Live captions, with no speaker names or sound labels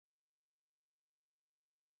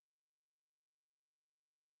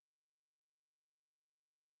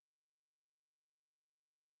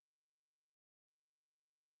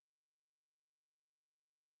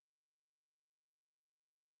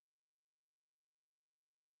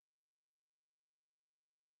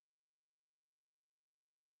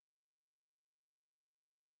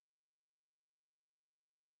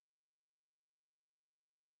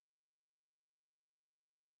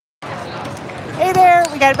Hey there,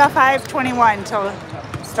 we got about 5:21 till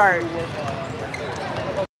start.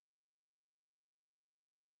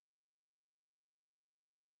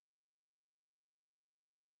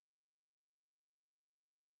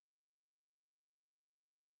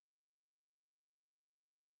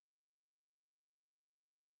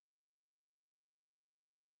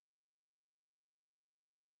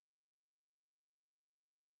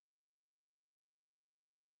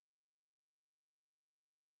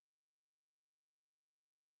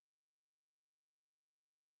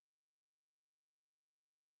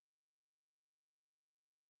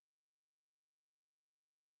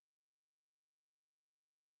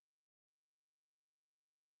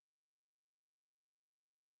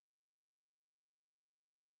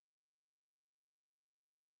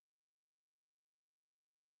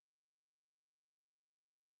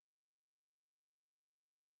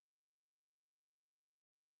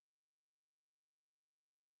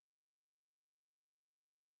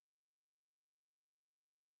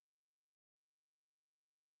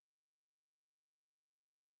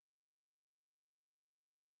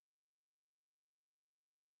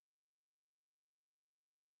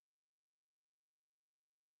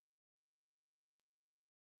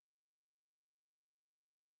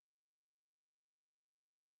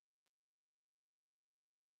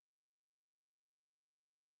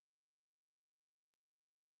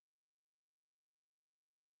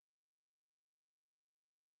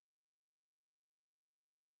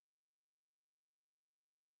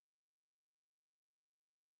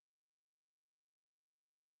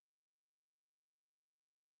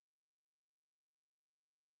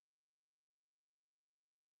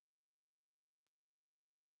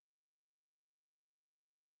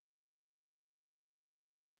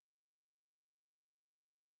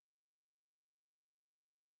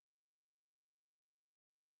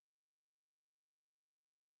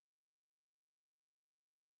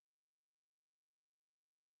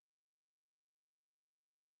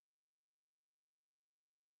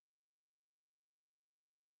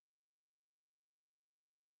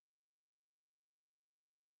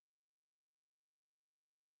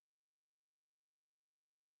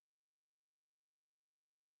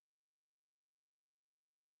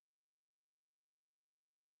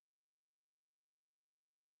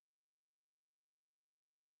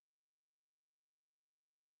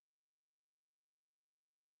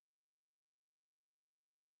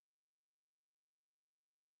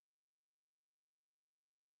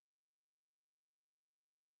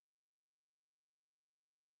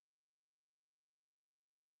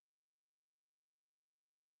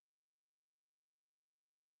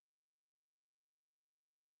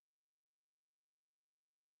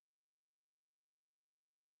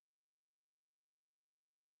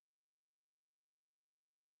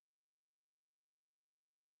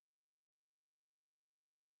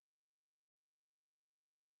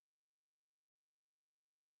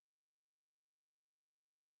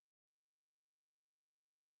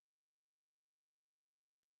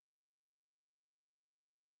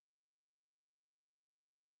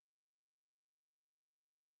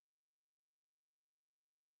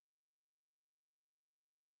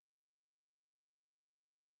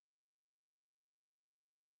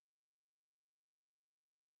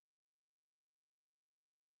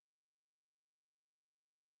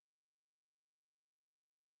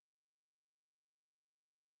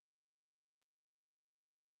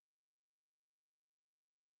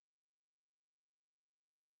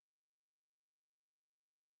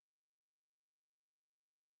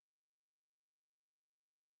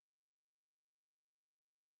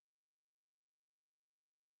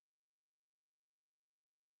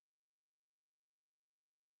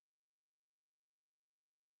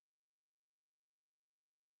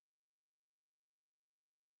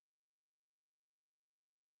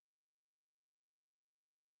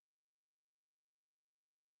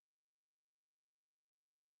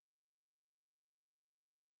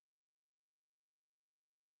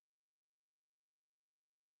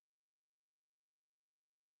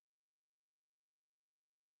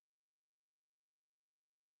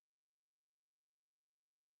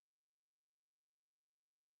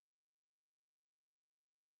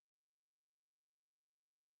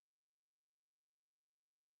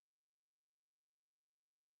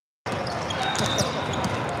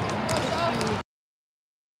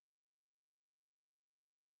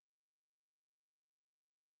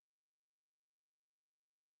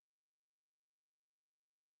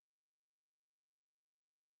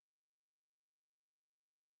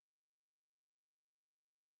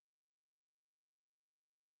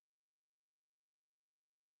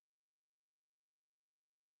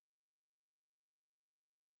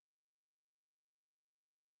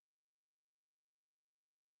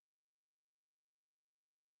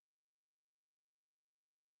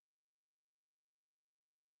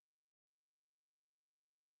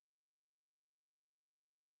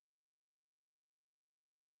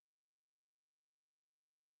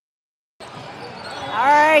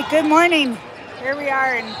 right, good morning. Here we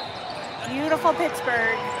are in beautiful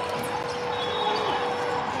Pittsburgh.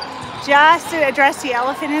 Just to address the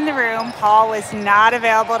elephant in the room, Paul was not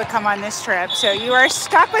available to come on this trip, so you are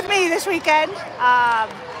stuck with me this weekend.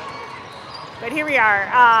 But here we are.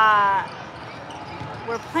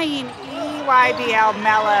 We're playing EYBL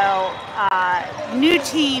Melo, new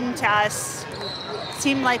team to us.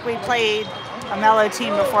 Seemed like we played a Melo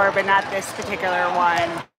team before, but not this particular one.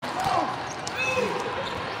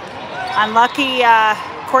 Unlucky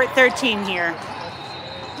court 13 here.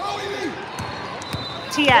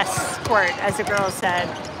 TS court, as the girls said.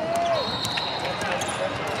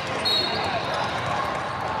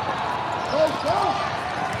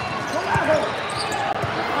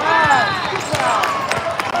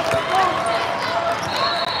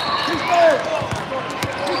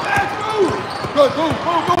 Go, go,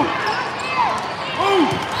 go, go!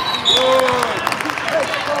 Move!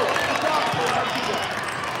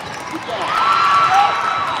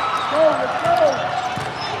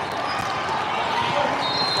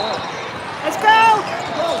 Let's go!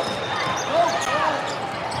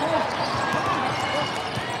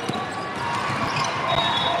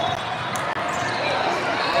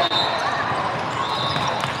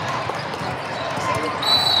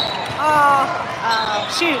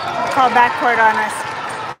 Oh, shoot. Called backcourt on us.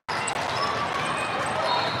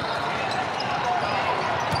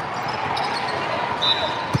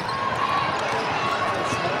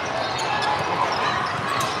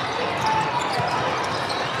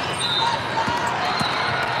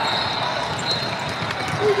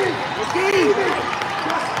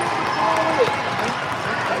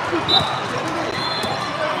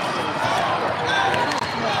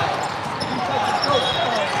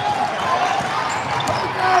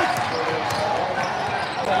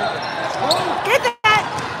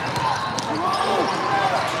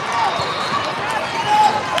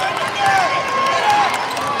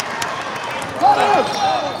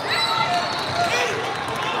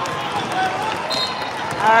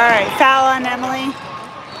 All right, foul on Emily.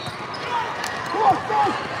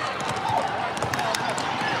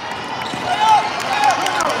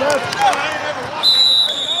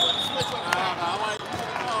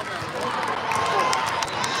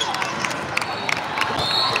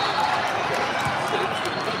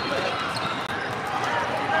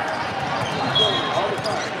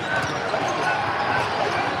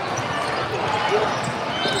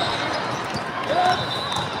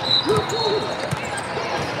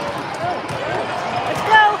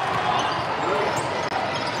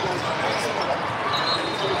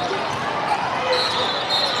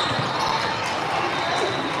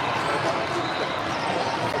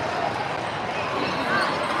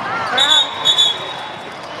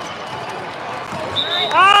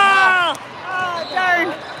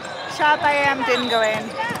 Shot by M didn't go in.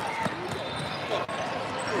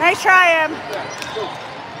 Nice try, M.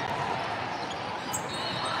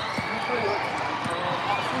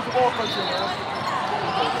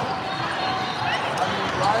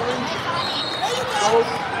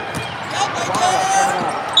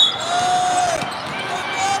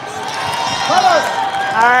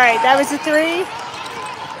 All right, that was a 3.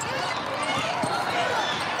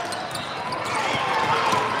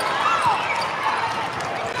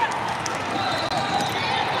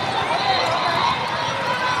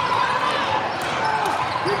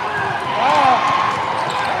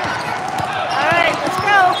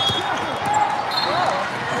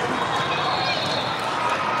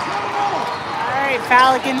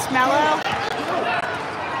 Foul against Melo.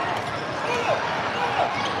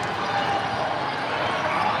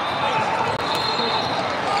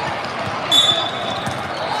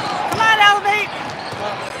 Come on, elevate.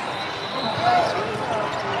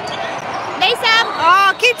 Mason.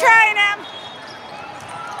 Oh, keep trying him.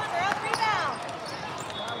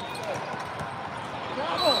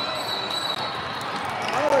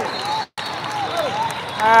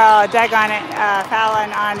 Oh, daggone it. Foul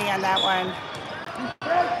on Ani on that one.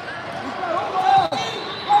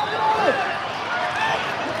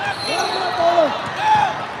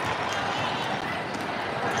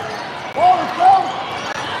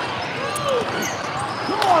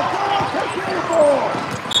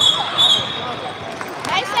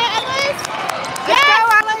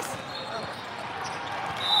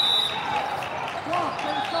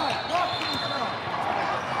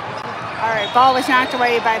 All right, ball was knocked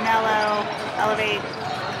away by Melo. Elevate,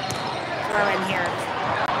 throw in here.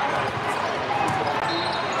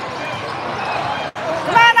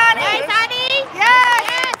 Come on, Ani! Nice, Ani! Yes!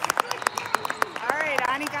 Yes! All right,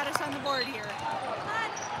 Ani got us on the board here.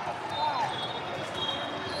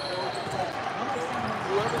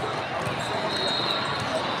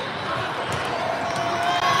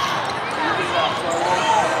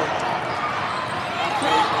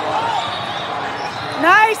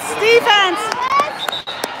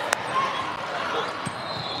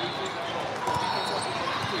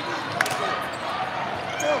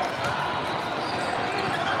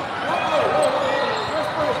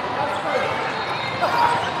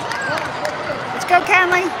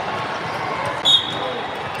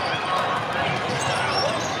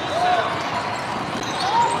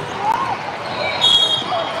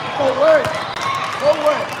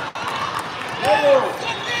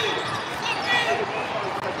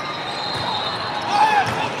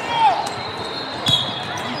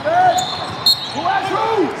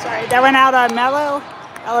 right, that went out on Melo.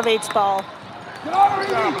 Elevates ball. Get over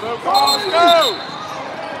here. Let's go.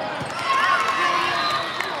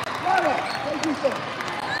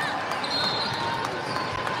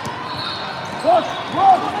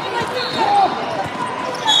 Rush.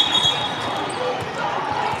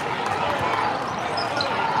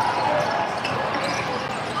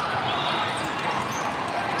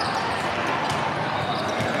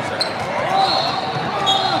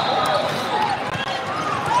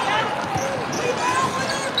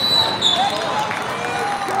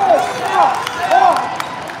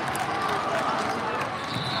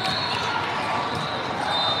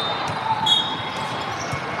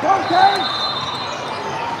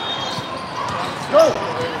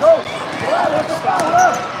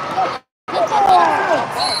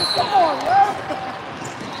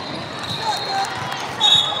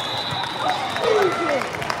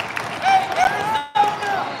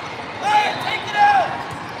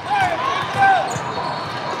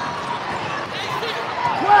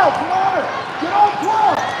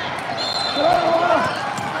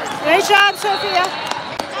 Nice job, Sophia.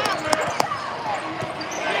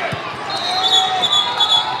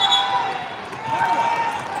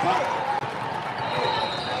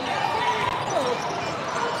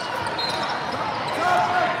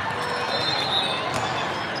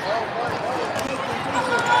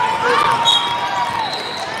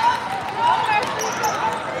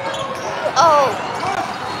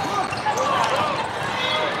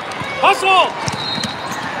 Hustle!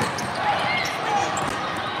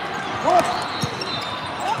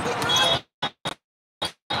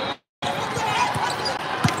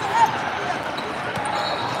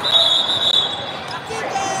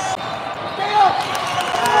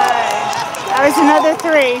 That was another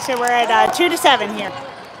 3, so we're at 2-7 here.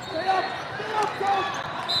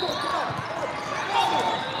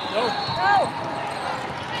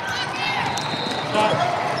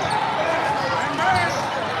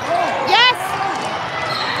 Yes!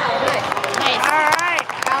 Nice. All right,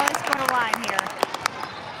 Alice on the line here.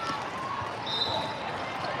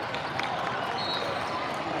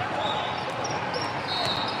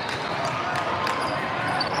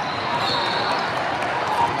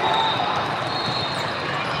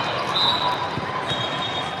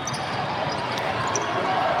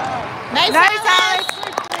 Nice, Nice, Alice.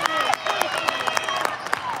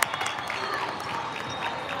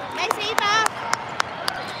 Nice, Eva.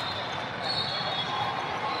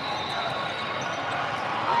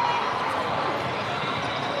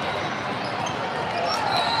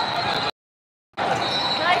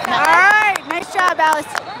 All right, nice job, Alice.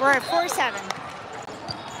 We're at 4-7.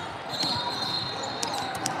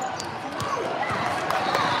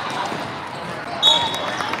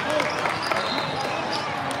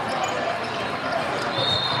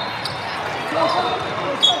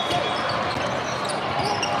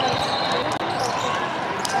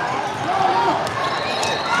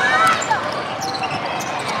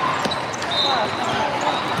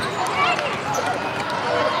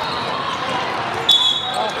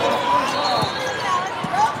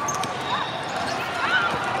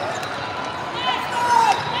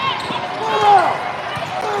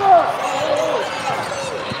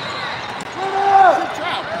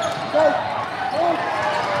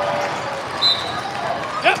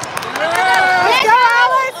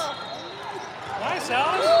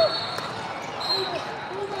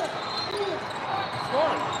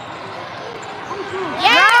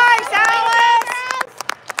 Nice, Alice!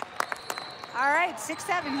 All right,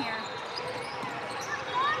 6-7 here.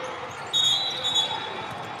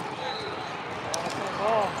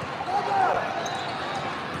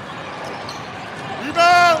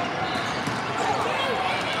 Rebound!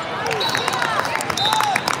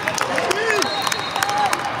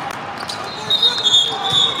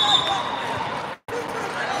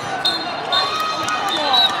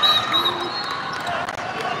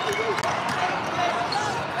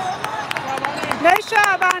 Nice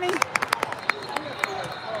job, Bonnie.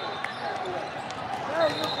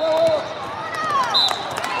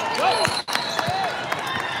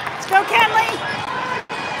 Let's go, Kenley.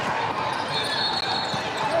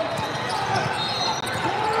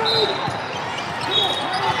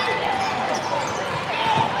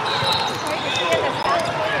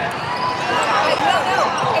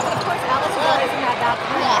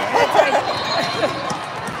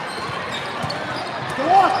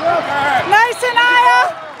 Nice, Anaya.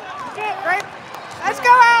 Great. Let's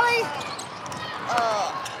go, Allie.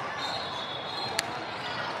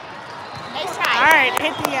 Nice try. All right,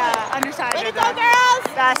 hit the underside Way to of go, the girls.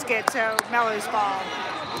 basket, so Melo's ball.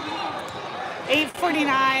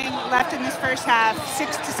 8:49 left in this first half,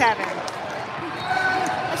 6-7.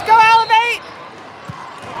 Let's Let's go, Elevate.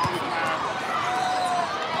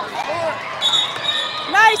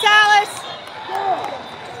 Nice, Alice.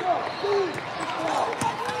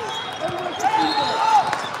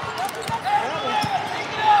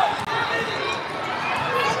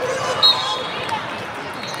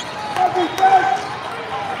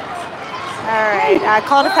 All right,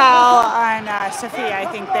 called a foul on Sophia, I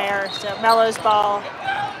think there. So Melo's ball.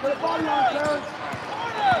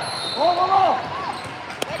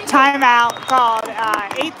 Timeout called.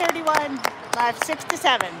 8:31 left,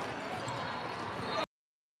 6-7.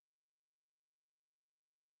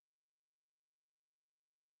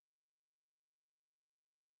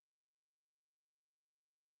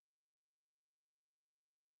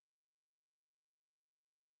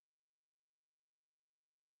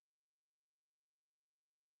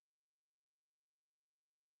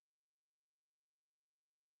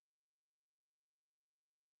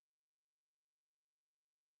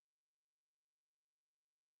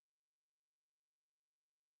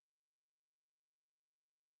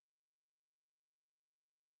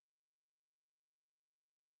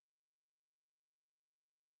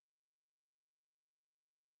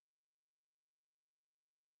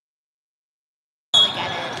 Totally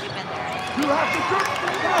get it. We've been there. You have to shoot.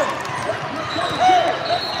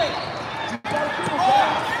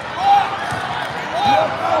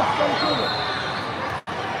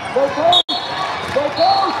 Go post! Go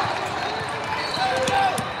post!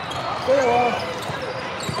 There you are.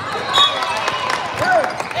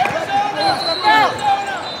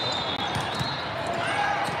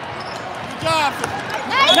 Good job.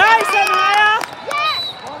 Nice, Anaya. Yes!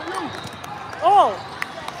 Oh.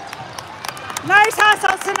 Nice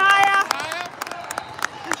hustle, Sanaya.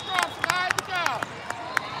 Good job, Sanaya. Good job.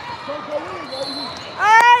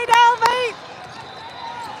 All right, Elevate.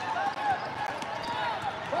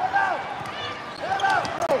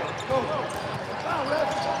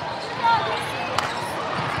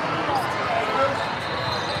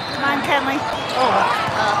 Come on, Kenley.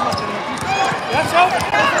 Yes, sir.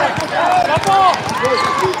 Come on.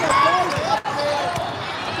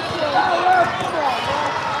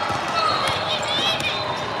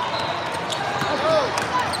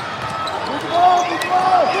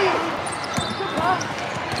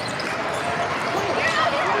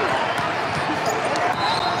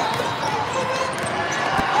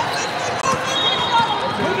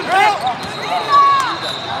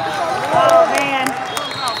 Oh, man.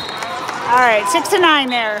 All right, 6-9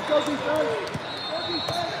 there.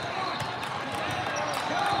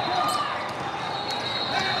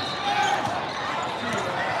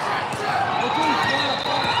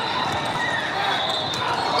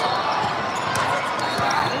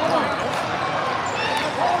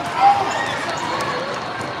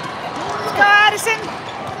 Let's go, Addison.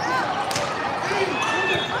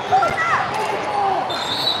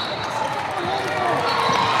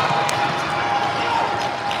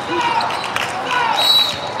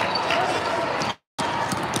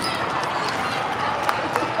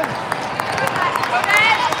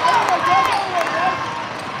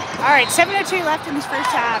 All right, 7:02 left in this first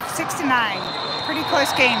half, 6-9. Pretty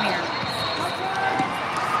close game here.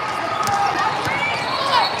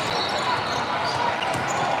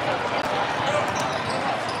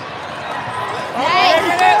 Nice!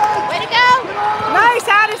 Way to go! Nice,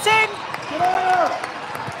 Addison.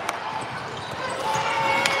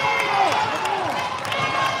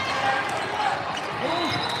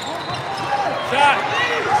 Shot.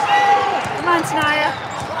 Come on, Sanaya.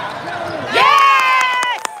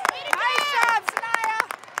 Nice job, Sanaya.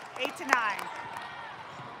 8-9.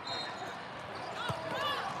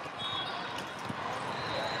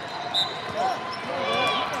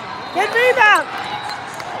 Good rebound.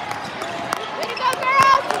 Way to go,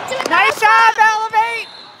 girls! Do it Nice job, Elevate.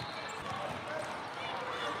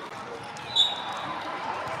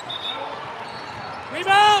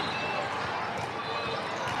 Rebound.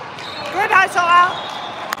 Good hustle, Al.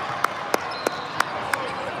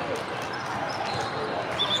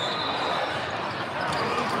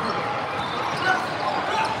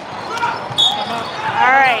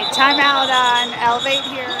 All right, timeout on Elevate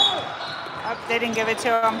here. Oh, they didn't give it to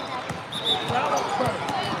him.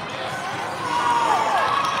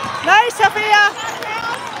 Nice, Sophia.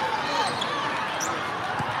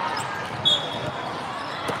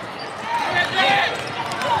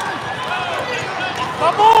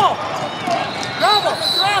 Double. Bravo!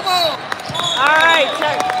 All right,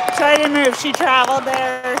 so I didn't move. She traveled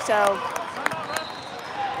there, so.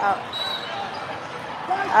 Oh.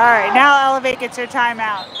 All right, now Elevate gets her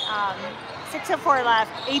timeout. 6:04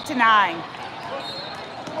 left, 8-9.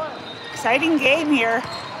 Exciting game here.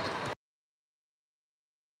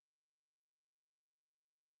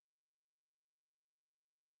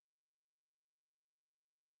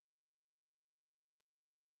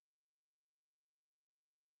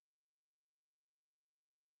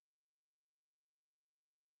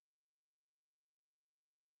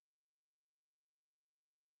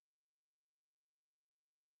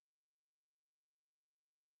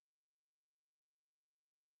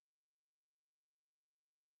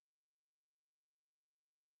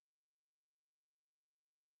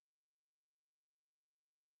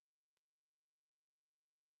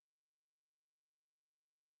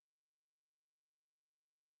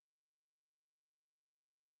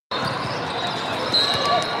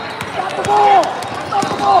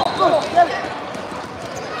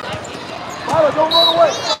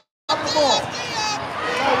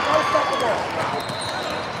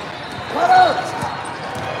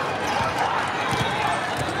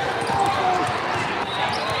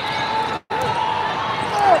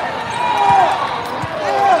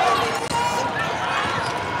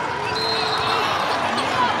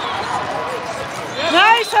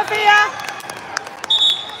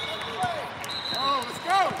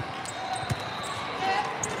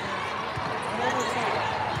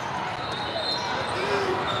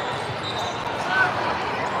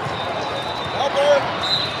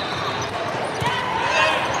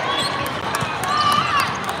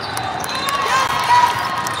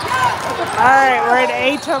 All right, we're at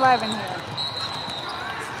 8-11 here.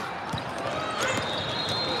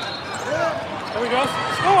 There we go.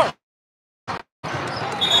 Score.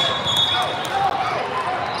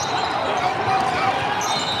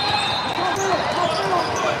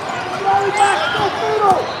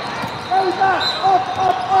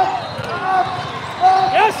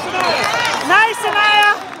 Yes, Sanaya. Nice,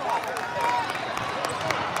 Sanaya.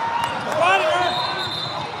 Body her.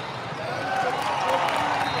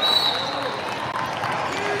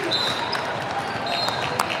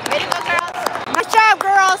 Way to go, girls. Nice job,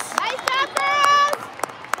 girls. Nice job, girls.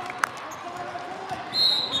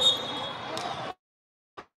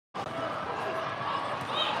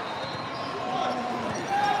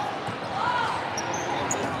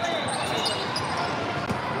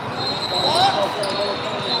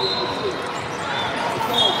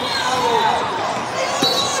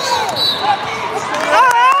 All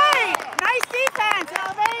right. Nice defense,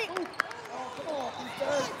 Elevate.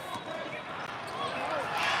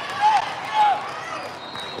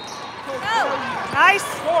 Nice.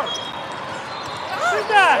 Score. Shoot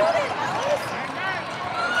that.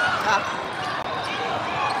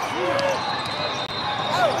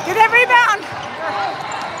 Get that rebound.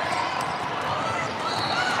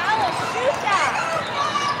 Alice, shoot that.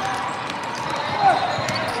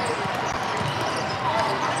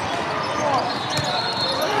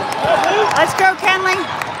 Let's go, Kenley.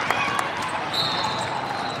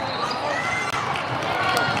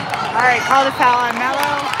 All right, call the foul on Melo.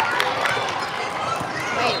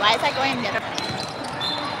 Wait, why is that going middle?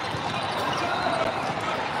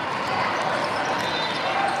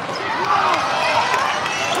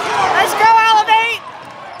 Let's go, Elevate.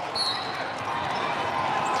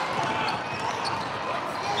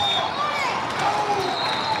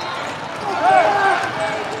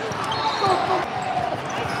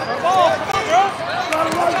 Ball. Come on, girls.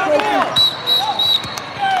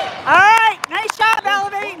 All right, nice job,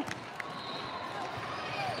 Elevate.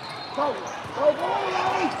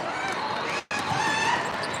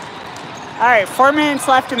 All right, 4 minutes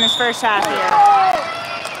left in this first half here.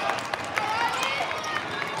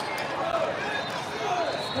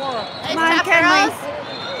 Score. Nice Come on, job, Kenley. girls.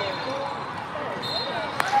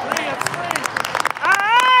 3. It's 3. All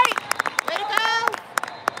right. Way to go.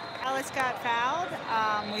 Alice got fouled.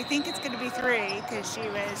 We think it's going to be 3 because she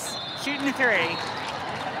was shooting a 3. Rebound,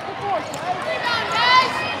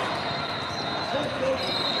 guys.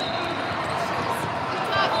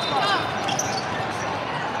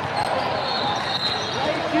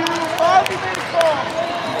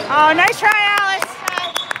 Oh, nice try, Alice.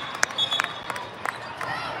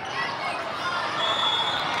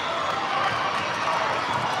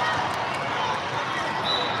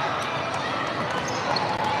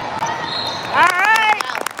 All right.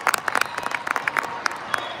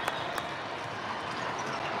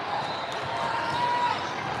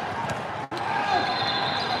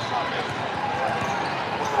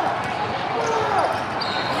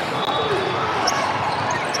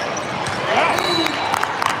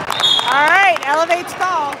 All right, Elevate's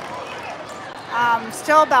call.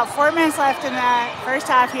 Still about 4 minutes left in that first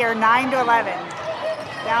half here, 9-11.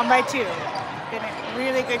 Down by 2. Been a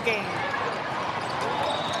really good game.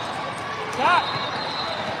 Shot.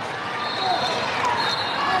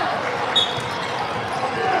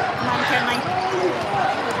 Come on, Kenley.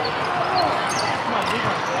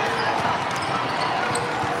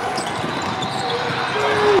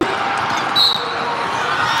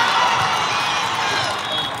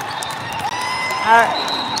 All right.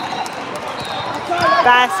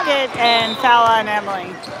 Basket and foul on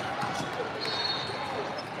Emily.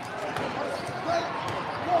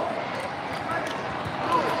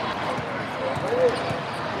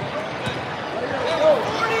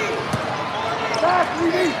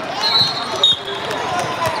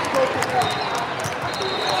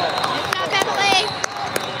 Nice job, Emily.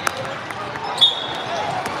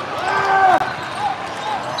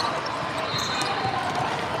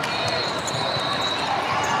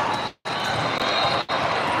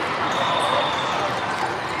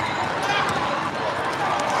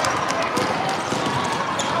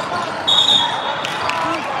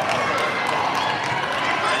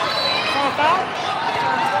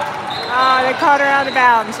 They caught her out of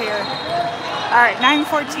bounds here. All right,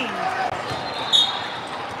 9-14.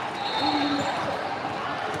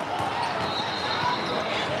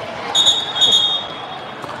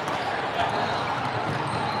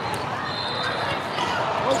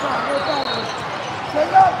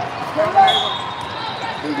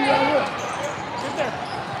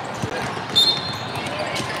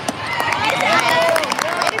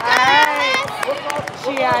 All right.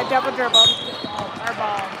 She double dribbled our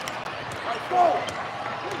ball.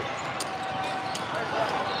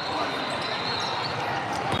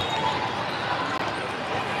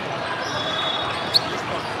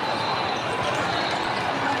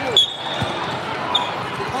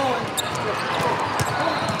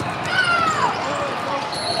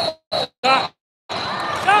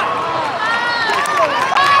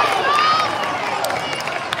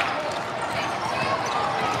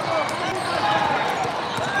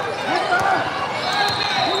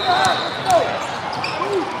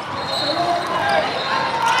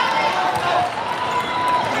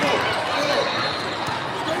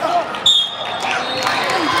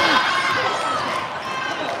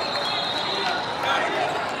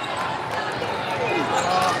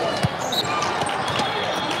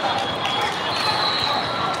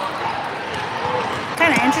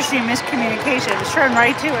 strategy miscommunication. It's turned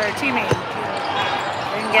right to her teammate.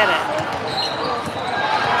 Didn't get it.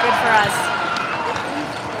 Good for us.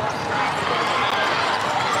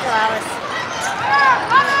 Let's go, Alice.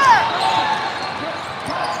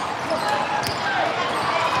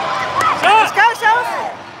 Let's go, Soph.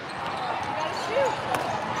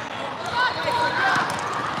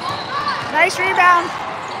 Nice rebound.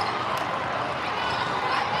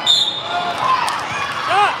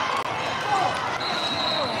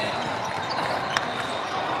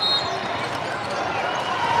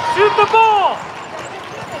 Shoot the ball!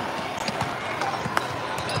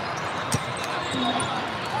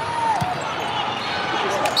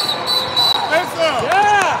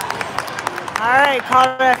 Yeah! All right,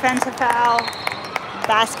 called an offensive foul.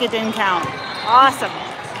 Basket didn't count. Awesome.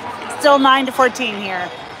 Still 9-14 here.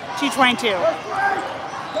 2:22.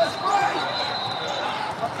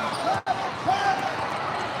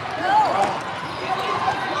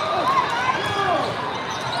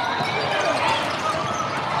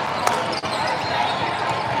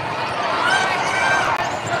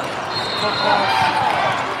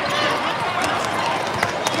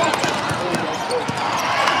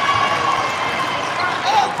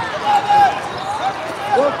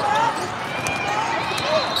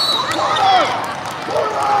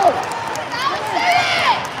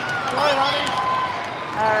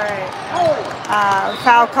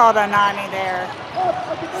 Foul called on Nani there.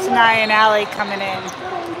 Sanaya and Ali coming in.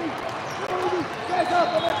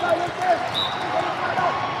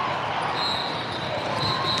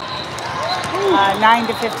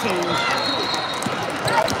 9-15.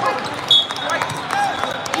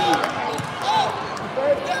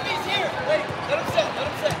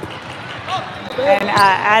 And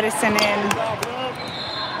Addison in.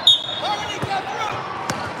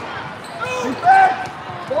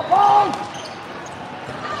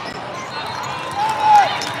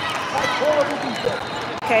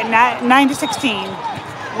 Okay, 9-16.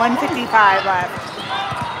 1:55 left.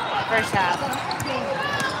 First half.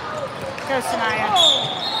 Go, Sanaya.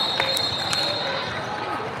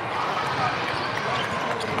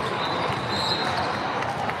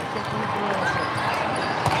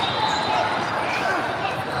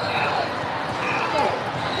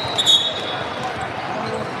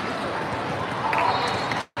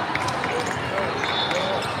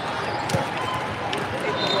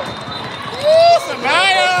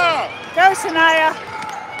 Go, Sanaya.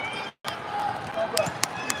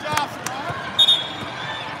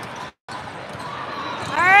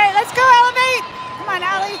 All right, let's go, elevate. Come on,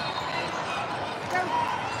 Allie. Go.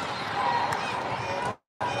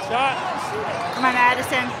 Shot. Come on,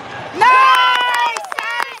 Addison. Nice,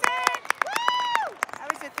 Addison. Woo! That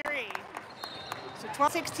was a 3. So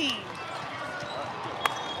 12-16.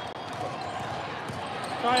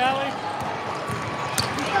 Try, Allie.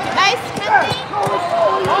 Nice, Kenzie.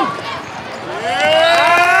 Yeah.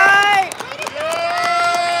 All right.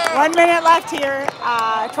 1 minute left here.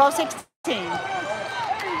 12-16.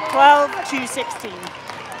 12-16.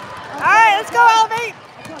 All right, let's go, elevate.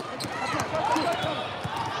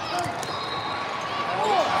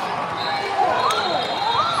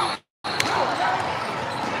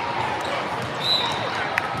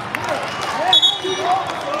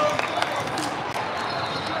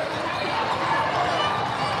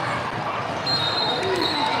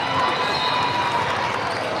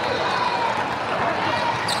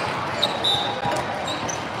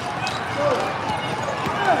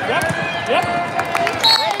 Yep.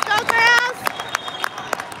 Way to go, girls.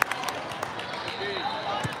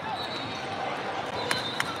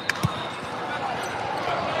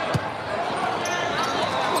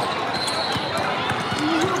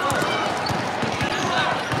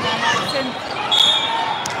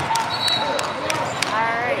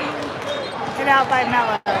 All right. Hit out by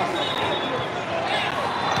Melo.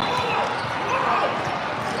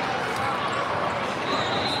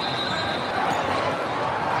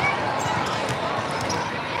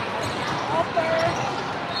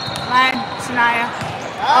 Come on, Sanaya.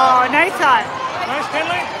 Oh, nice shot. Nice,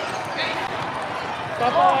 Kenley.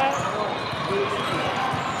 Stop all that.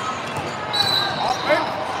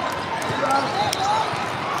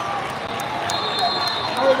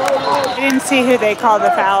 I didn't see who they called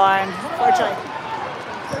the foul on, unfortunately.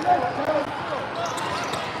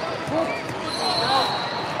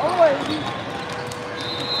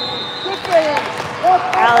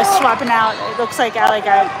 Alice swapping out. It looks like Ali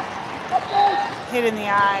got hit in the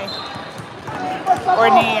eye or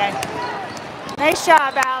knee. Nice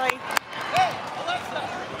job, Ali.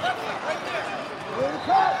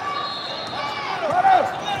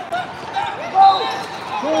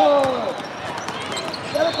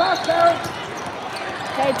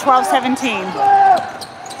 Okay, tied 12-17.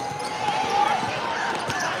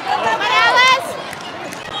 Come on, Alice!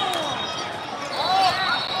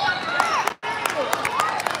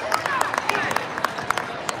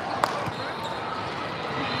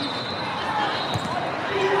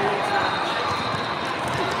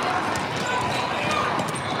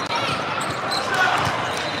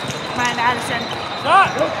 Come on, Addison.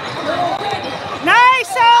 Shot! Nice,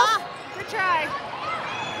 Soph! Good try.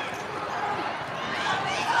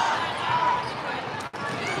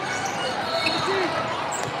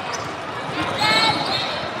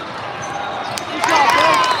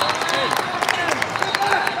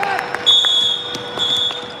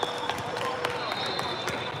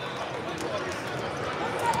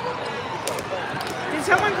 Did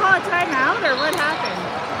someone call a timeout or what happened?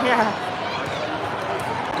 Yeah.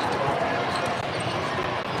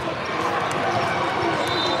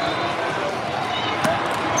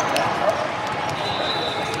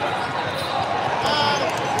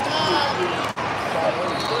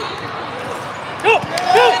 Go!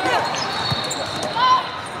 Go!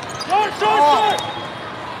 Short, short, short!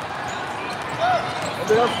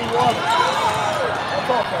 Everybody else do one. That's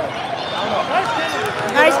all fair.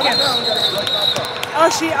 Nice catch. Oh,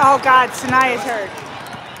 oh God, Sanaya's hurt.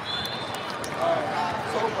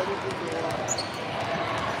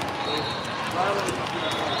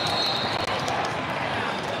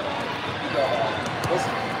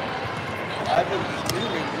 Listen, I've been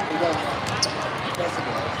dreaming we don't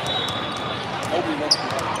festival. Nobody wants to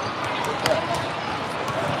know.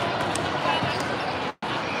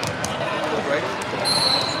 Right?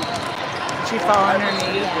 She fell on her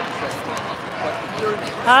knee.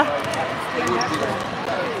 Huh?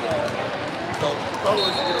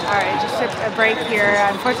 All right, just a break here.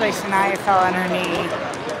 Unfortunately, Sanaya fell on her knee. You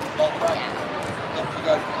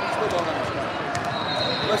guys still don't understand.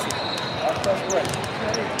 Listen, our best way.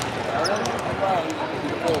 Aaron, around,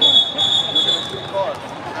 you're going to be a car.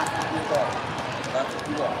 That's what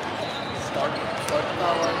you are. Start the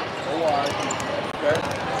line, go wide, okay?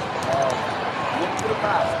 Look to the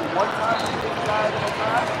pass. The one time you get the guy in the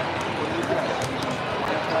pass, what do you get?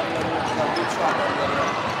 Good shot on the other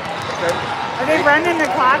end. Okay? Are they running the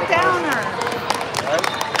clock down or? Right?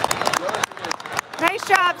 Nice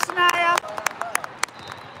job, Sanaya.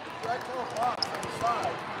 Right to the box on the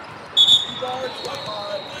side. 2 guards, 5.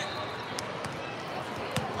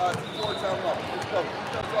 2 forwards down low. Let's go.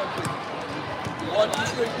 That's on 2. You want 2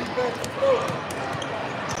 straight defense? Go.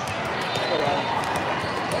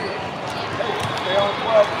 Stay on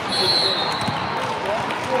 12.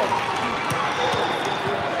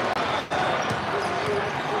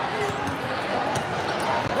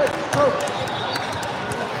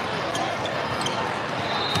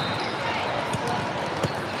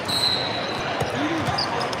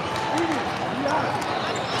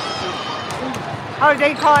 Oh,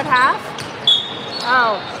 they call it half?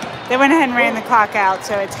 Oh, they went ahead and ran the clock out,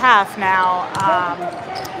 so it's half now,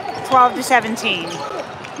 12-17.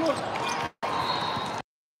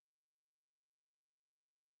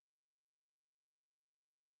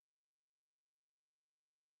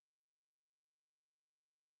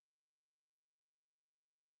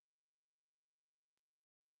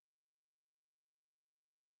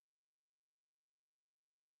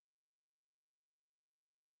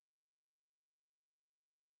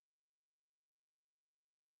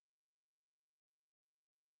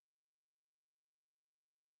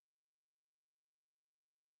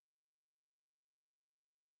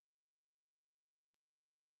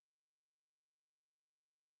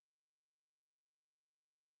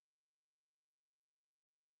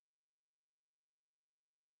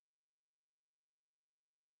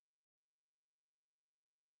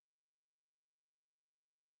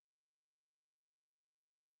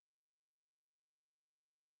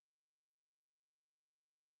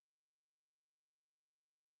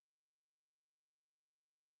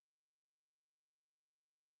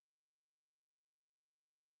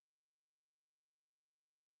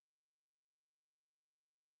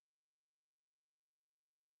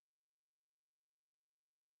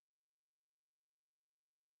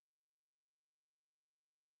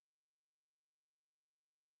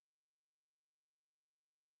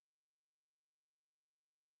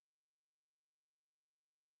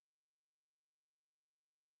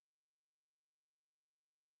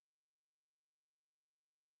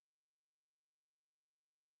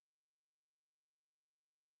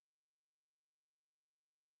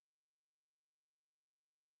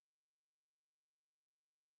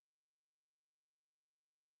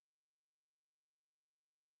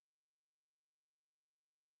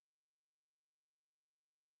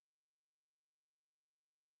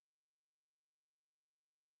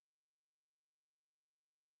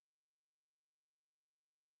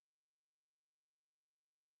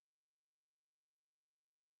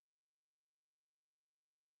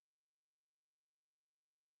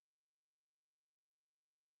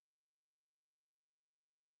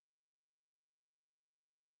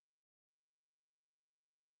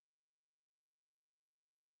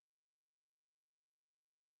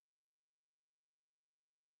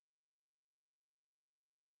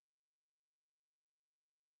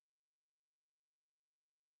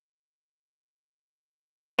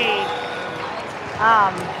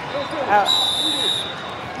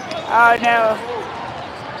 Oh no.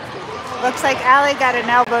 Looks like Allie got an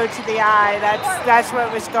elbow to the eye. That's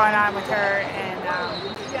what was going on with her, and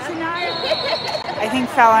I think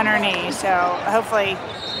fell on her knee. So hopefully,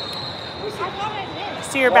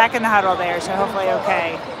 see her back in the huddle there. So hopefully,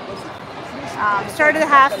 okay. Start of the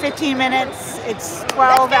half, 15 minutes. It's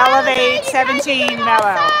 12 Elevate, 17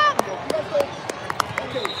 Melo.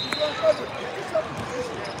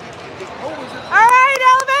 All right,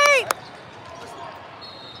 Elevate.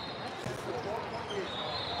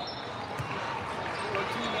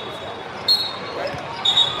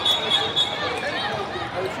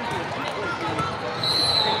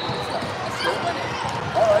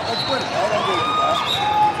 All right, let's win it. All right, let's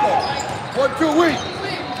go. 1, 2 weeks.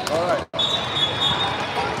 All right.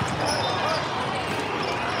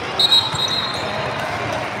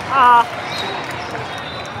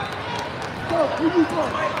 Go, who you go?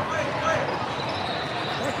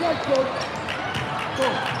 That's right, coach. Go.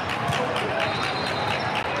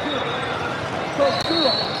 Go,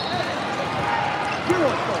 0. 0,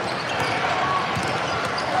 coach.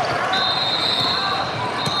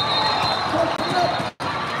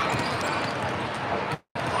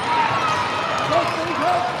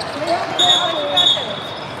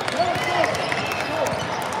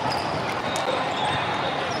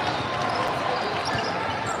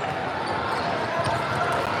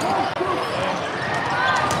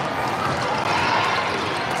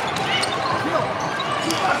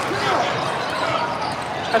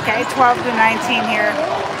 Okay, 12 to 19 here.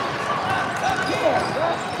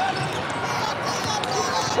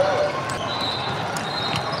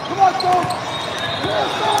 Come on, coach.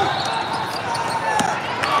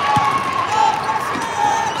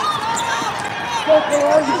 Where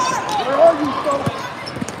are you? Where are you, coach?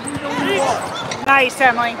 You know where you are. Nice,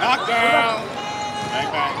 Emily. Knockdown. Bang,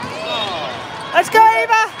 bang. Oh. Let's go,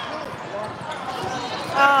 Ava.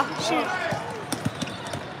 Oh, shoot.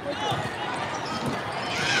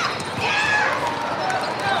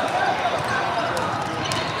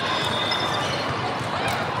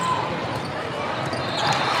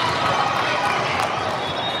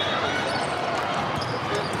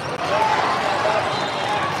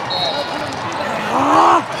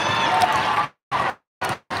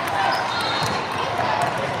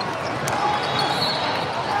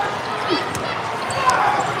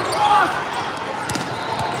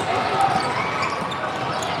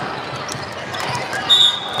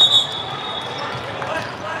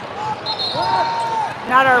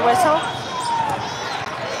 Not our whistle.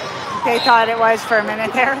 They thought it was for a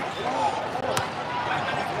minute there.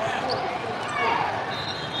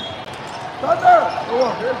 Thunder! Go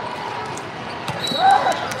on, man.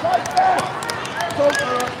 Right there! Go,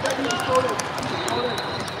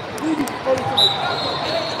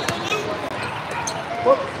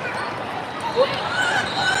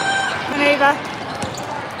 Come on, Ava.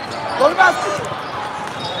 Go to basket!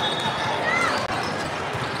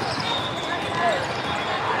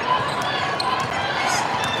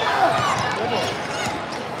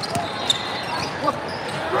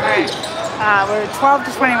 We're 12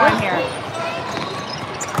 to 21 here.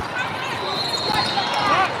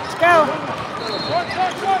 Let's go.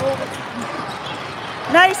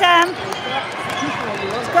 Nice, Em.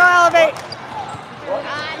 Let's go, Elevate.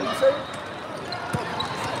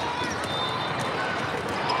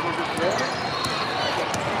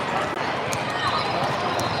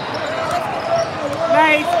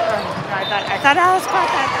 Nice. Oh, I thought Alice caught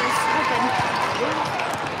that. That was open.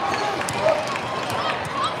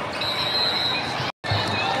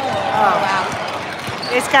 Oh, wow.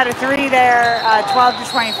 It's got a 3 there, 12 to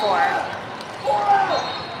 24.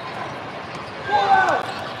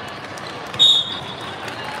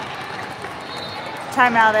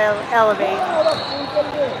 Timeout, Elevate.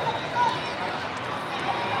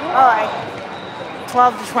 Oh,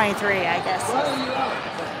 12 to 23, I guess.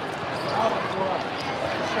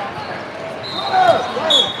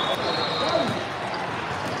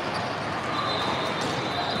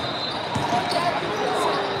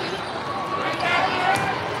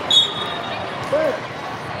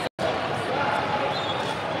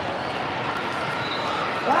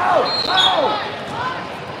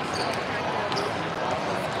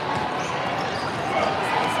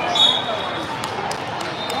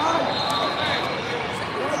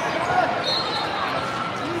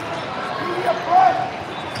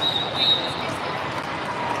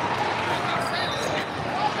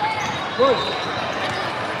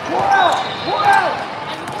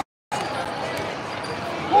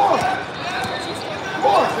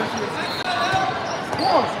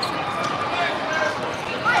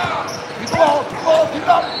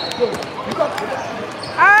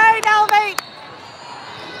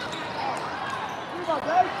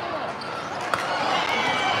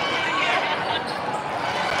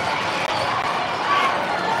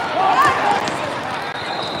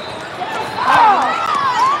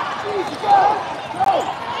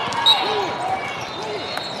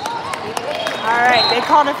 All right, they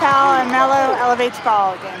called a foul and Melo elevates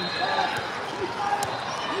ball again.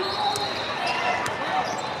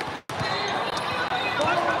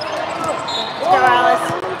 Let's go, Alice.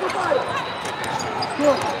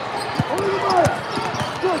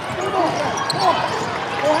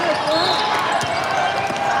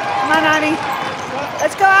 Come on, Ani.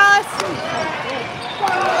 Let's go, Alice.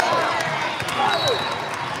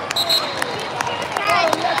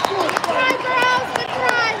 Good try, girls. Good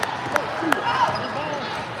try.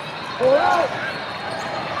 Pull out.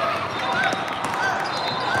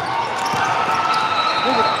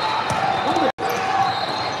 Move it. Move it.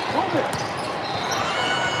 Move it.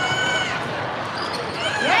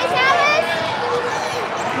 Nice, Alice.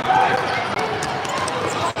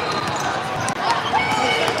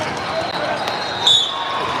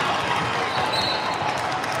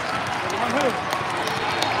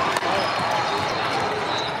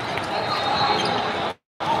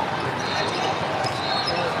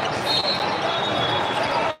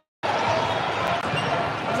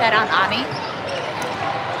 Is that on Ani?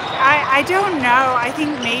 I don't know. I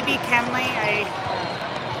think maybe Kenley.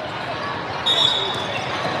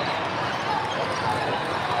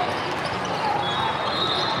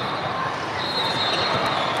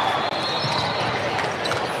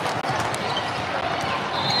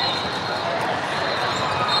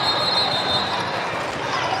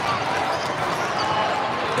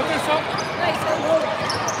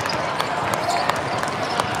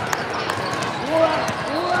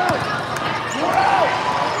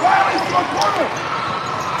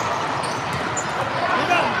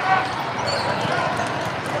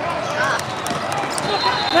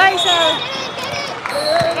 Nice, Alice.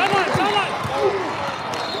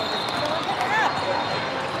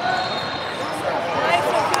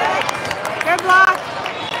 Good block.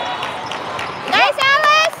 Nice,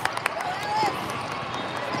 Alice.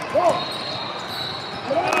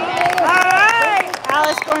 All right.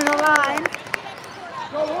 Alice going to the line.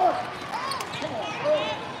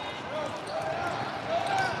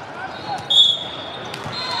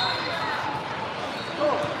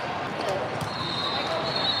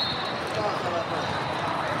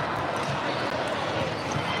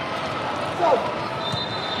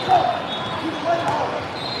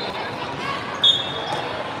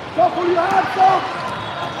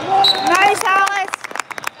 Nice, Alice.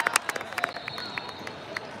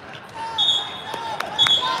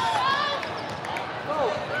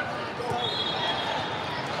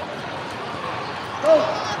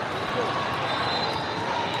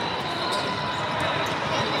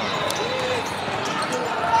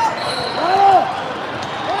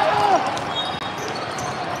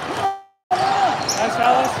 Nice,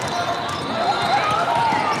 Alice.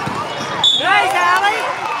 Nice, Allie.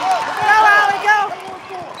 Go, Allie, go.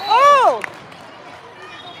 Oh!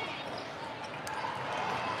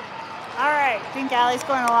 All right, I think Allie's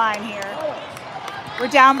going to the line here. We're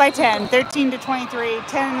down by 10, 13 to 23,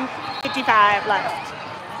 10:55 left.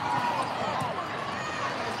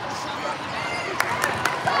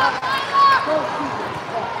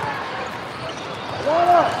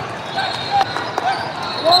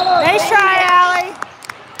 Nice try, Allie.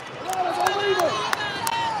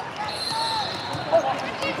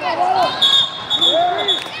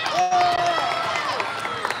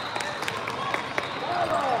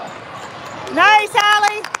 Nice,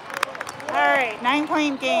 Allie. All right,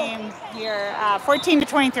 9-point game here, 14 to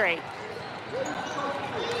 23.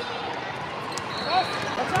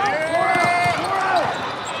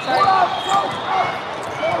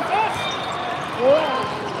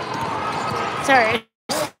 Sorry.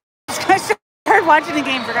 I started watching the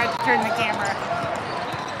game, forgot to turn the camera.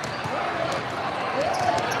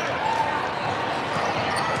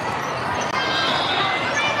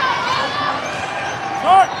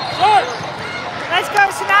 Short. Let's go,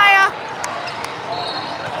 Sanaya.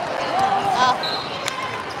 Oh.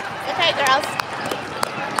 Okay, girls.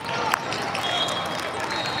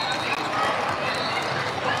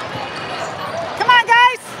 Come on,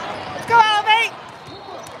 guys. Let's go, elevate.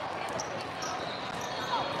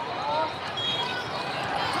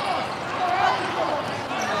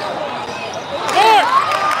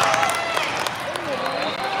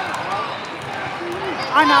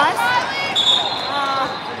 On us.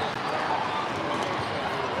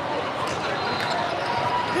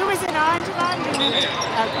 Who was it on, Javon?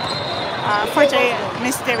 Forte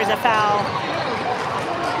missed, there was a foul.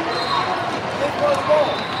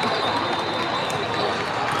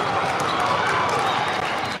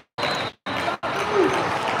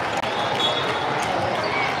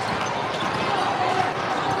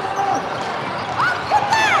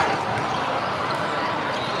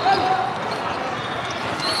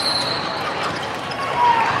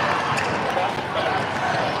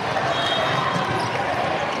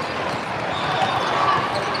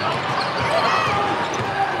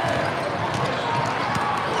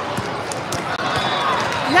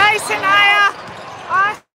 Nice, Anaya.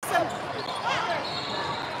 Awesome.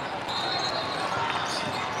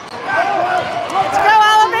 Let's go,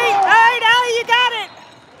 Elevate. All right, Allie, you got it.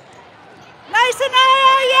 Nice,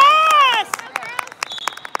 Anaya. Yes.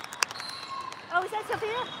 Oh, is that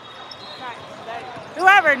Sophia? Sorry.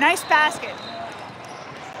 Whoever, nice basket.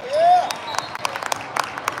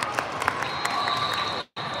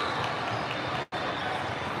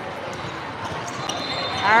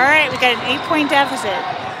 All right, we got an 8-point deficit.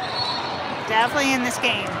 Definitely in this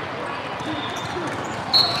game.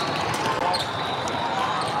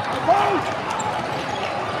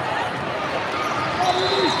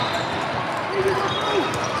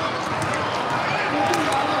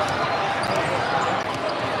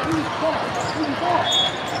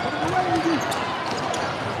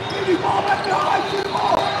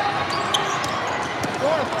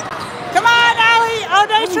 Come on, Allie. Oh,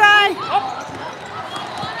 nice try.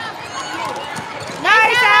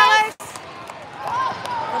 Nice, Alex.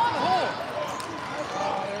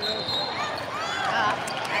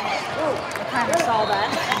 I kind of saw that.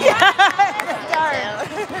 Yeah.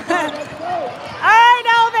 All right,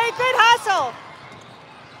 Elevate. Good hustle.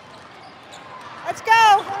 Let's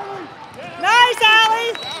go. Nice,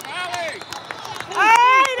 Allie. All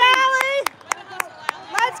right, Allie.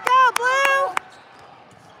 Let's go, Blue.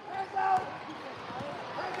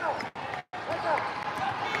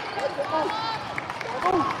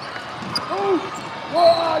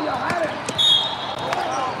 Whoa, you had it.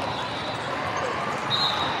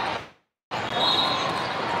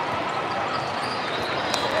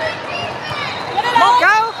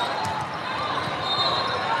 Go.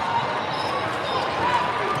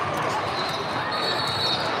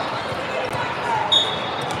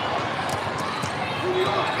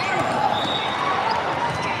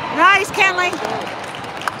 Nice, Kenley.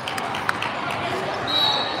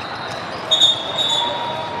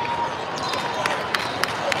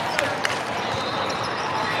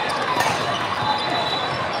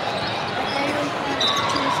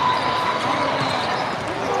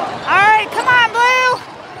 All right, come on, Blue.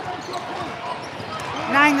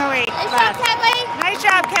 9:08 left. Nice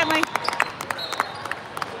job, Kenley.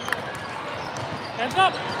 Hands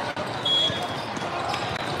up.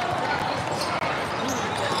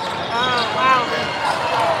 Oh, wow.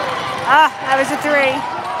 Ah, that was a 3.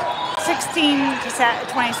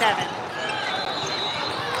 16-27.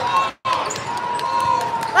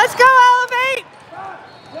 Let's go, Elevate.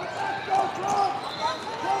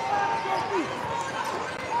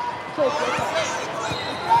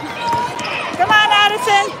 Come on,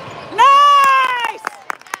 Addison. Nice.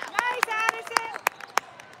 Nice, Addison.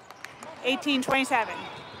 18-27.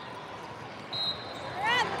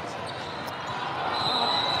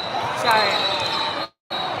 Sorry.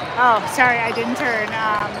 Oh, sorry, I didn't turn.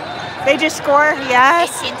 They just score?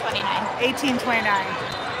 Yes. 18-29. 18-29.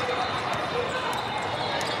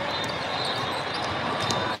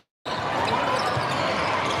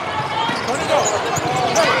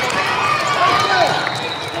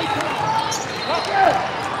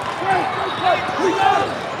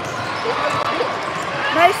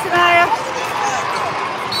 Nice, Sanaya.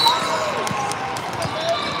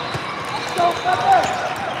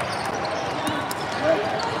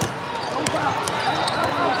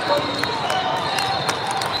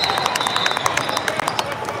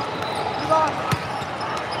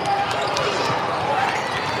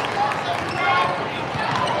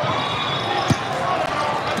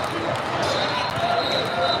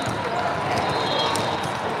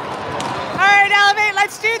 All right, Elevate,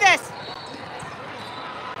 let's do this.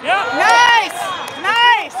 Yeah. Nice.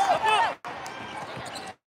 Nice.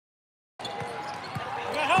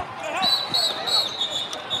 Get help. Get help.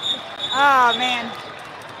 Oh, man.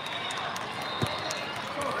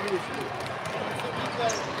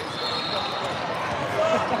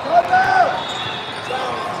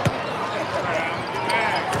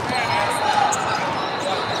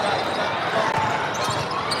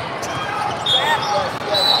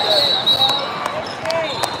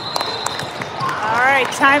 All right,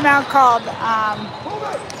 timeout called.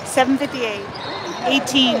 7:58.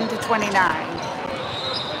 18-29.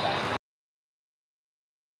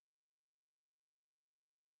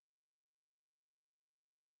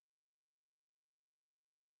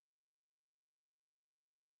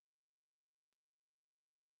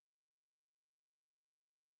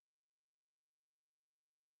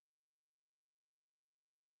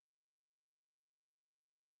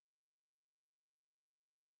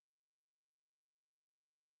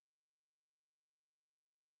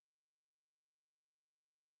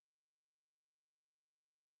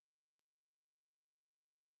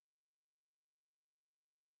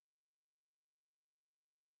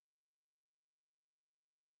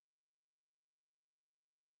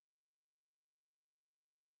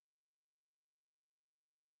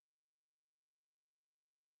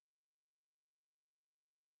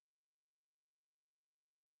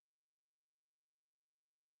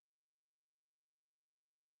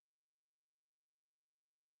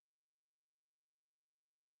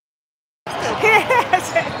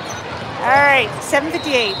 All right,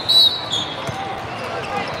 7:58.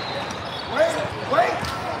 Wait.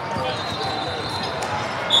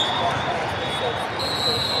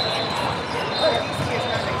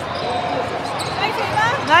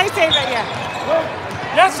 Nice save, yeah.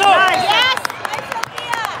 Yes, sir. Nice. Yes.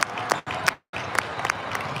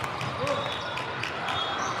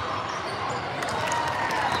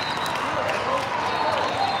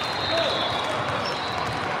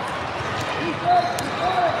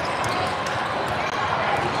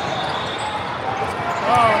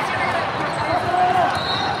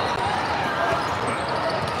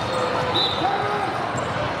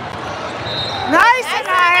 Nice,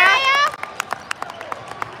 Sanaya.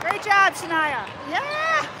 Great job, Sanaya.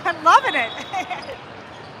 Yeah, I'm loving it.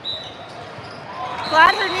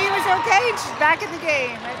 Glad her knee was okay and she's back in the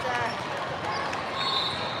game.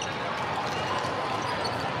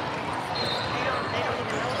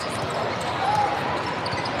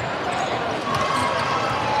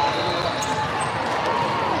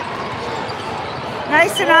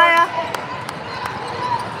 Nice, Sanaya.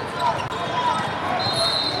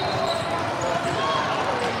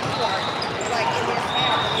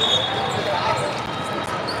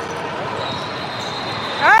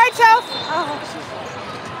 All right, Chelsea. Oh,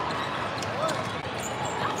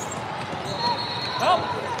 Help.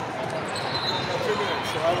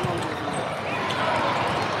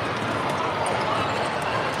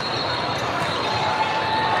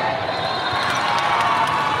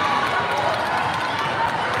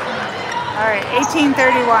 all right,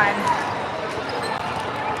 18:31.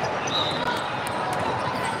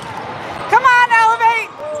 Come on, elevate.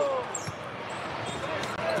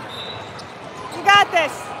 You got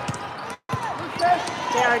this.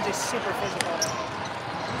 They are just super physical.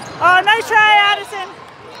 Oh, nice try, Addison.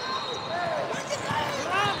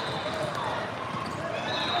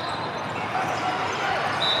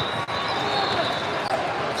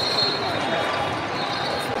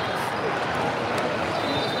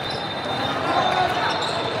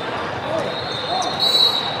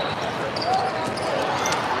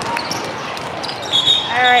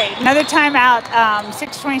 All right, another timeout,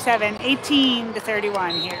 6:27,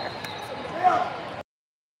 18-31 here.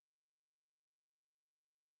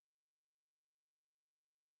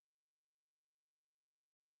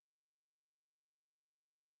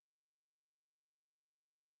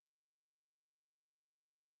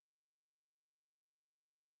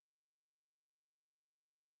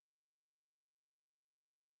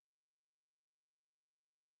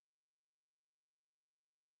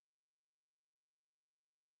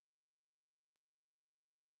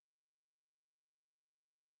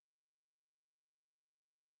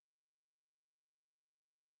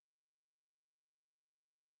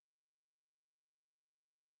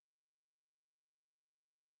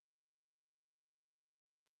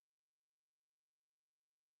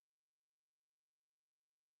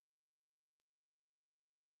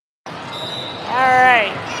 All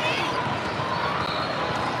right.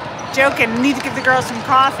 Joking, need to give the girls some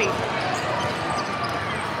coffee.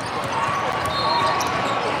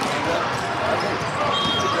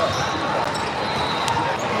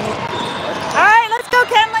 All right, let's go,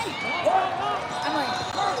 Kenley.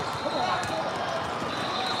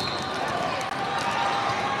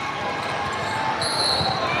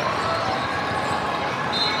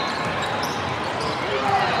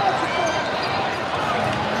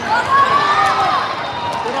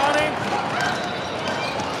 Good on him.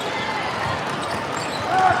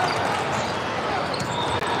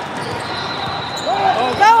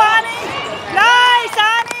 Go, Ani. Nice,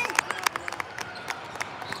 Ani.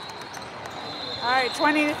 All right,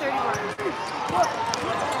 20-31.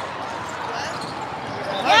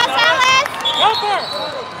 Yes, Alice. Go for it.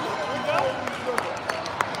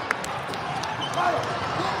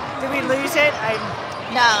 Did we lose it?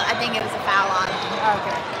 No, I think it was a foul on.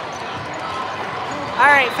 Okay. All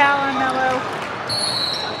right, foul on Melo.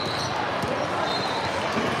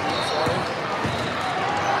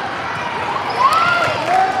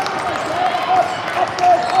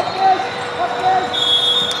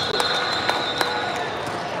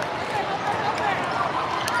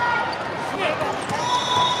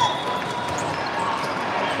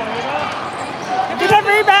 Good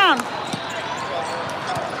rebound.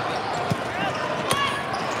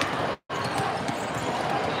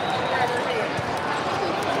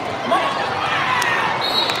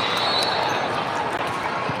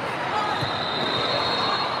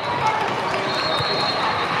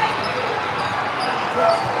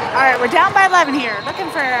 All right, we're down by 11 here. Looking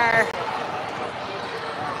for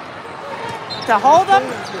to hold them.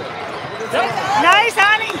 Nice,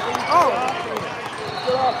 honey. Oh.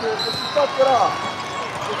 Get off here. Get off.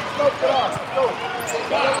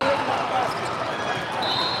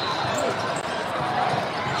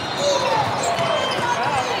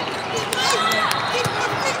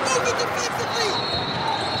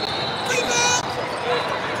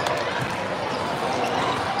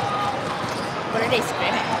 What are they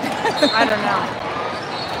screaming? I don't know.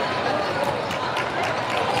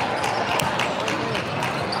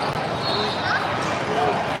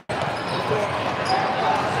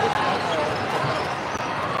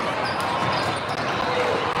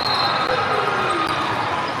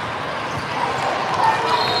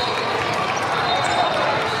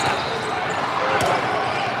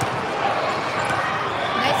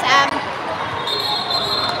 Nice, Am.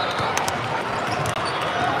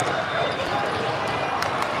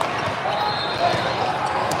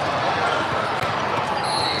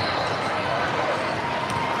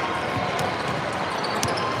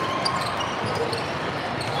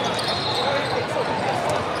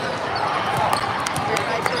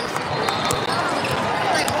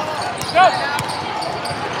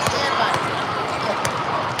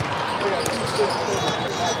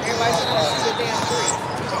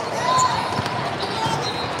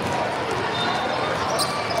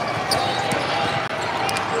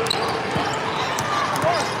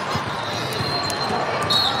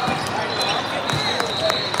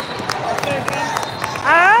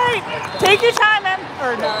 Alright, take your time, Em.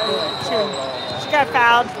 Or no, she got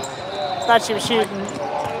fouled. Thought she was shooting.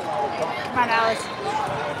 Come on, Alice.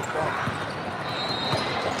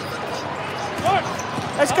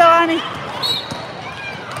 Let's go, honey.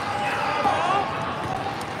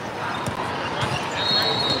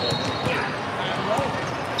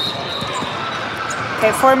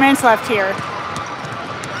 Okay, 4 minutes left here.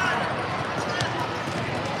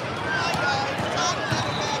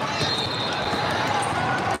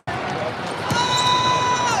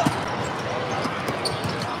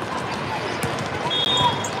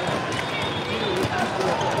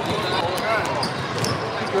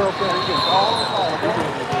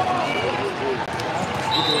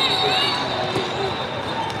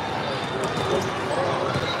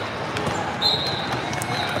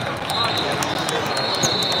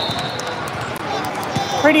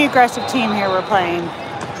 Pretty aggressive team here we're playing.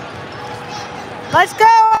 Let's go,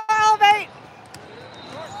 Elevate!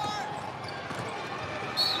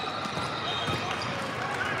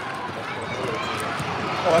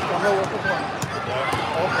 Oh, that's gonna know what we're doing.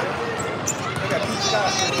 Okay. I got 2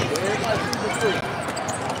 shots. Everybody shoot the 3.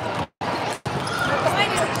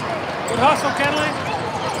 Good hustle, Kenley.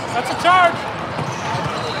 That's a charge.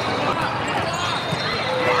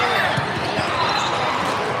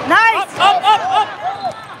 Nice! Up.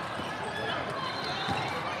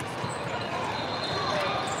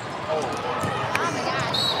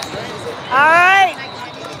 All right.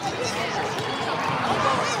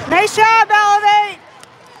 Nice job, Elevate.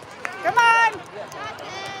 Come on.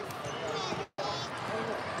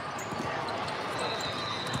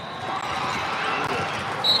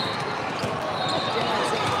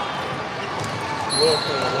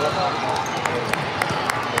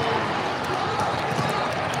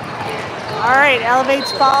 All right,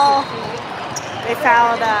 Elevate's ball. They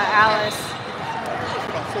fouled Alice.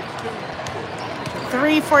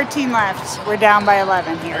 3:14 left. We're down by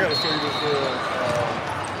 11 I here. gotta show you this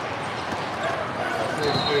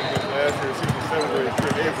last year, she's in 7th grade, she's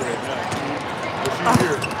in 8th grade now. But she's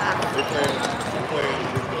here. They're playing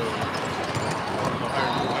with the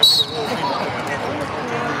higher school. I think the whole team is playing.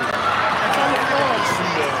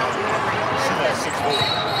 She's like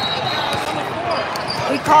 6'4".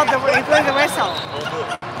 He blew the whistle.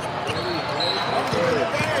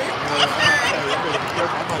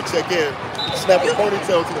 I might check in. Snap a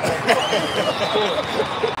ponytail to the back.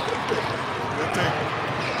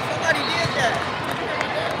 Somebody did that.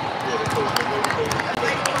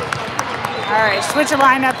 All right, switch a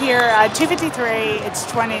lineup here. 2:53. It's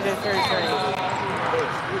 20-33.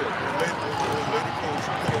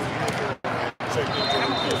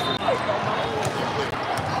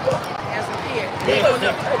 You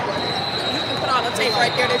can put all the tape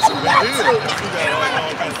right there that you want to.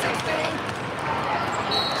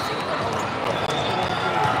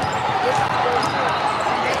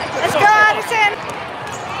 Let's go, Addison.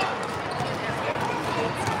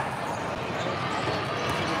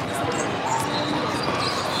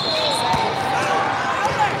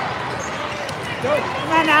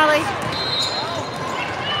 Come on, Allie.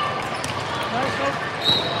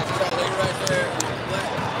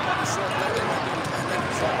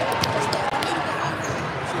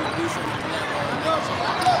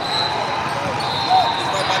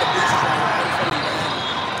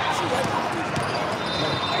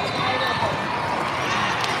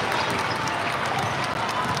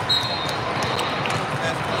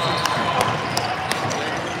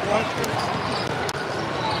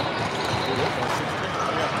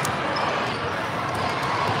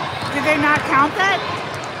 Did they not count that?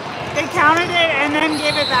 They counted it and then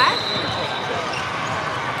gave it back?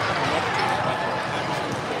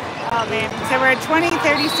 Oh man, so we're at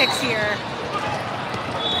 20-36 here.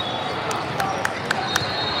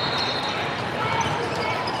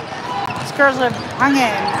 These girls have hung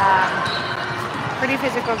in. Pretty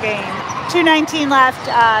physical game. 2:19 left,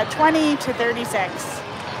 20-36.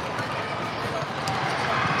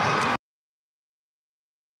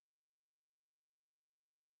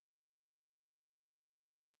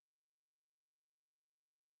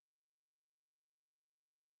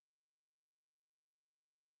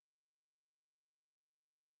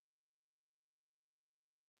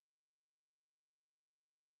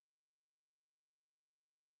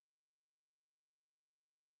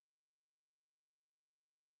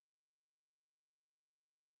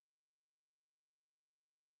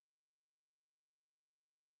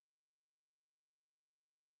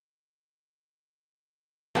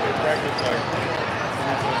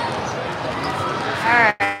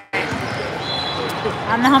 Alright.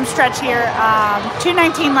 On the home stretch here,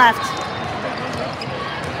 2:19 left.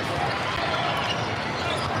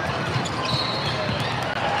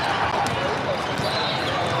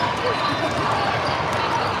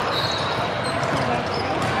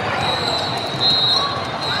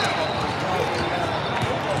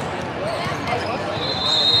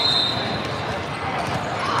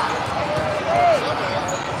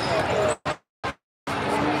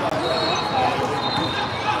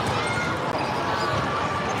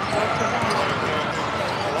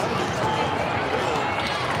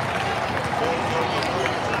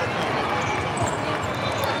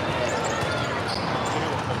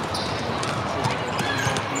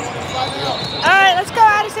 Alright, let's go,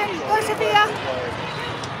 Addison. Go, Sophia.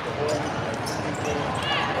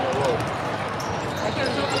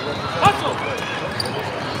 Hustle!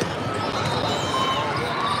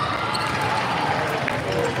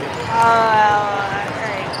 Alright.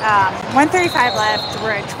 1:35 left.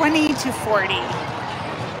 We're at 20-40.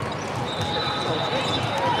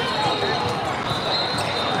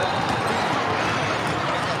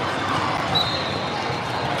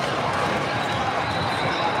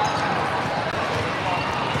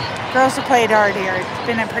 Girls have played hard here. It's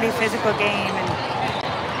been a pretty physical game, and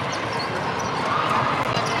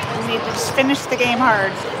we need to just finish the game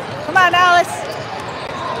hard. Come on, Alice.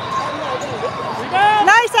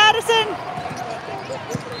 Nice, Addison.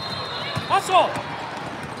 Hustle!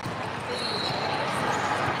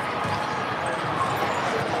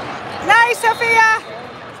 Nice, Sophia.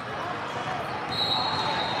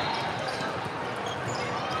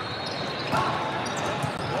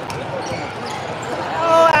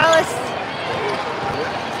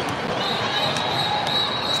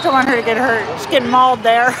 Don't want her to get hurt. She's getting mauled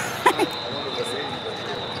there.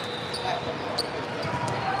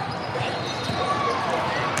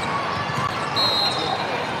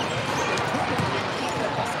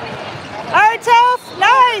 All right, Toph.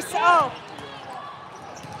 Nice. Oh.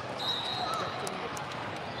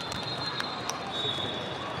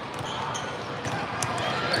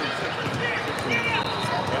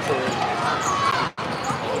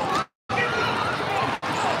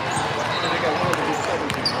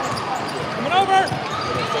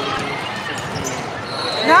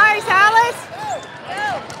 Nice, Alice.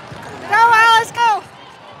 Go, Alice, go.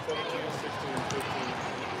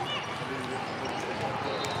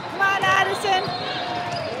 Come on, Addison.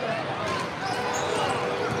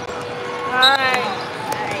 All right.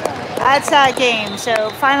 That's our game.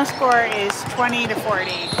 So final score is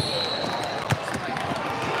 20-40.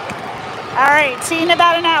 All right, see you in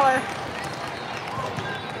about an hour.